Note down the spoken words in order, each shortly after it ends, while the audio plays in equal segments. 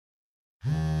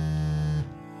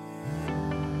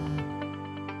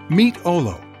Meet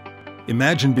ONO.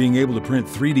 Imagine being able to print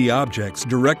 3D objects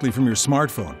directly from your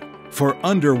smartphone for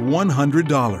under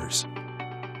 $100.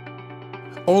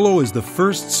 ONO is the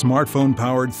first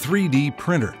smartphone-powered 3D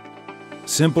printer.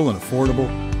 Simple and affordable,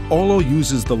 ONO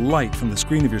uses the light from the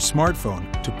screen of your smartphone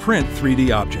to print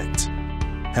 3D objects.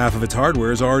 Half of its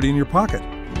hardware is already in your pocket.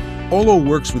 ONO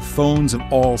works with phones of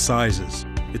all sizes.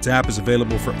 Its app is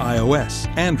available for iOS,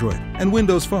 Android, and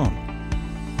Windows Phone.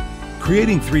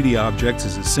 Creating 3D objects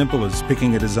is as simple as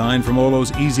picking a design from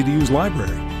ONO's easy-to-use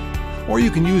library. Or you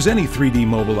can use any 3D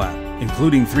mobile app,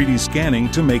 including 3D scanning,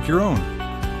 to make your own.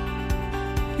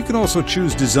 You can also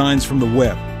choose designs from the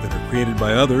web that are created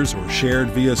by others or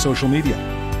shared via social media.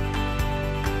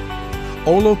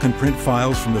 ONO can print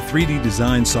files from the 3D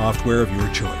design software of your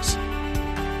choice.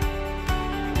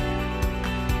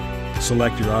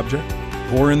 Select your object,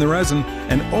 pour in the resin,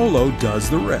 and ONO does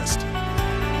the rest.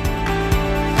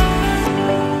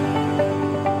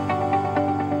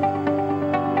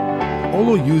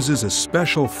 ONO uses a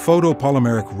special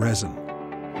photopolymeric resin.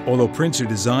 ONO prints your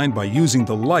design by using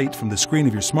the light from the screen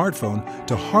of your smartphone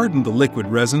to harden the liquid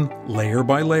resin layer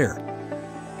by layer.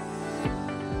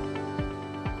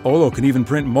 ONO can even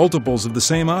print multiples of the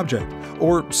same object,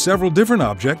 or several different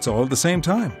objects all at the same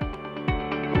time.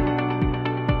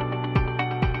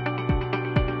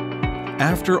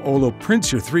 After ONO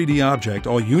prints your 3D object,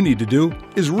 all you need to do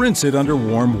is rinse it under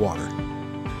warm water.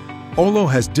 ONO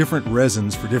has different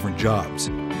resins for different jobs.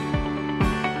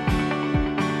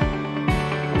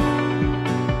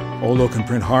 ONO can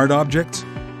print hard objects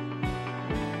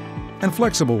and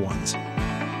flexible ones.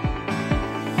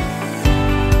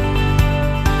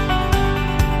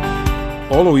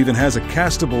 ONO even has a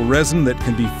castable resin that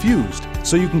can be fused,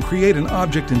 so you can create an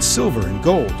object in silver and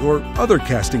gold or other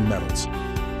casting metals.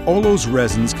 ONO's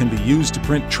resins can be used to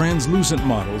print translucent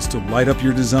models to light up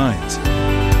your designs.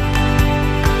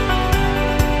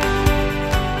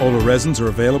 ONO resins are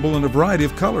available in a variety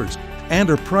of colors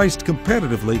and are priced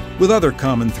competitively with other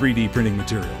common 3D printing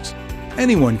materials.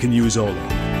 Anyone can use ONO.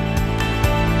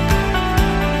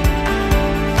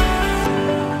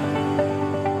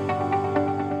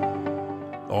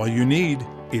 All you need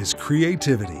is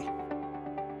creativity.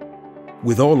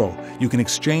 With ONO, you can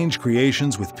exchange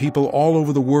creations with people all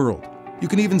over the world. You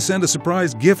can even send a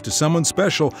surprise gift to someone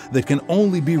special that can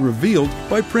only be revealed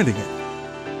by printing it.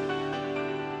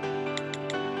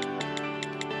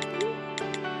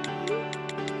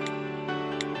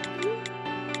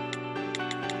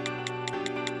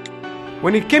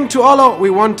 When it came to ONO,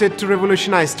 we wanted to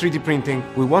revolutionize 3D printing.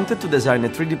 We wanted to design a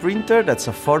 3D printer that's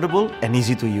affordable and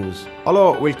easy to use.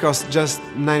 ONO will cost just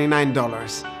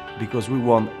 $99. Because we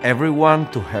want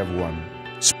everyone to have one.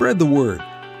 Spread the word.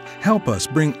 Help us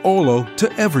bring ONO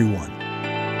to everyone.